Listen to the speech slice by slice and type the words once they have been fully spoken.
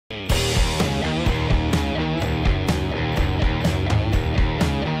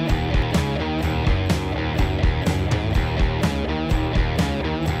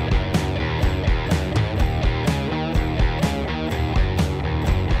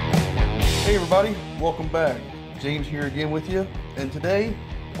Hey everybody, welcome back. James here again with you, and today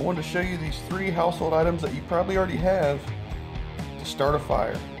I wanted to show you these 3 household items that you probably already have to start a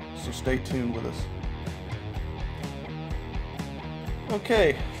fire, so stay tuned with us.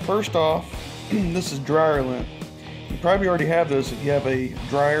 Okay, first off, this is dryer lint. You probably already have this if you have a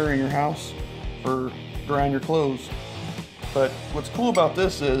dryer in your house for drying your clothes. But what's cool about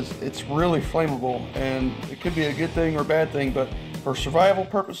this is it's really flammable, and it could be a good thing or a bad thing, but for survival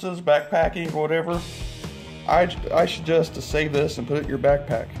purposes, backpacking or whatever, I suggest to save this and put it in your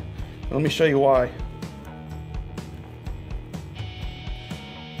backpack. And let me show you why.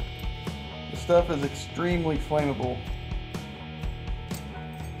 This stuff is extremely flammable.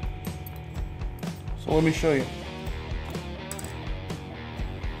 So let me show you.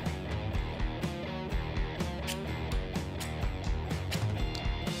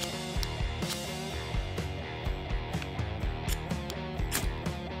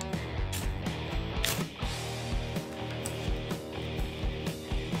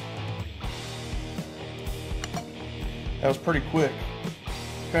 That was pretty quick.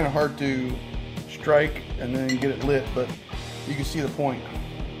 Kind of hard to strike and then get it lit, but you can see the point.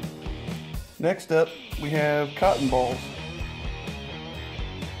 Next up, we have cotton balls.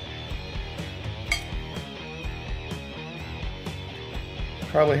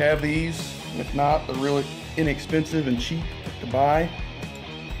 Probably have these. If not, they're really inexpensive and cheap to buy.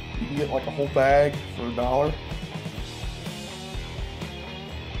 You can get like a whole bag for $1.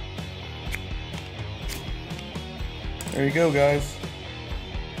 There you go, guys.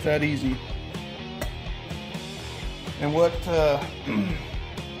 It's that easy. And what's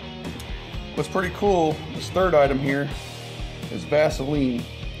pretty cool, this third item here, is Vaseline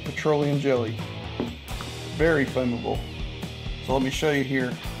petroleum jelly. Very flammable. So let me show you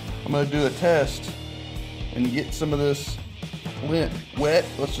here. I'm going to do a test and get some of this lint wet.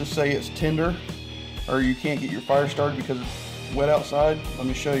 Let's just say it's tender, or you can't get your fire started because it's wet outside. Let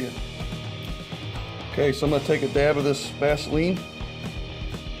me show you. Okay, so I'm going to take a dab of this Vaseline.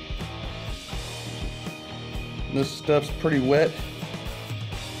 This stuff's pretty wet.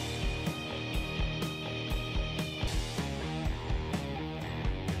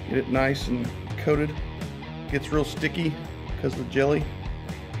 Get it nice and coated. Gets real sticky because of the jelly.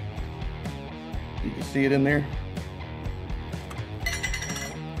 You can see it in there.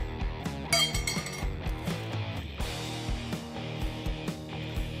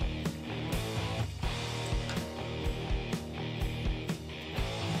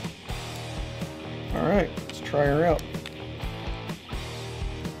 Alright, let's try her out.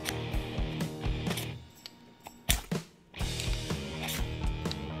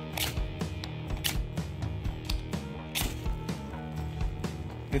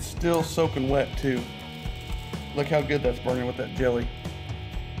 It's still soaking wet too. Look how good that's burning with that jelly.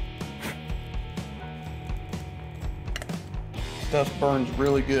 Stuff burns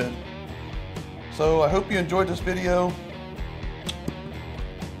really good. So I hope you enjoyed this video.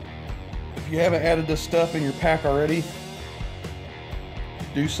 If you haven't added this stuff in your pack already,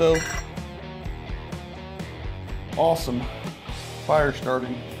 do so. Awesome fire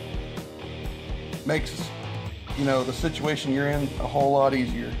starting. Makes, you know, the situation you're in a whole lot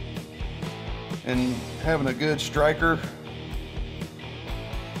easier. And having a good striker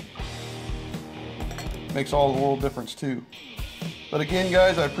makes all the world difference too. But again,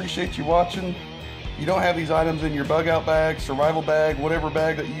 guys, I appreciate you watching. You don't have these items in your bug out bag, survival bag, whatever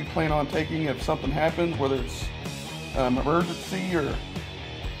bag that you plan on taking if something happens, whether it's emergency or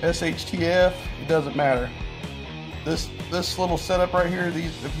SHTF, it doesn't matter. This little setup right here,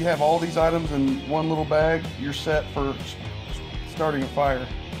 if you have all these items in one little bag, you're set for starting a fire.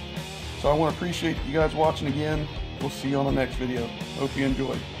 So I want to appreciate you guys watching again. We'll see you on the next video. Hope you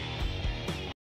enjoyed.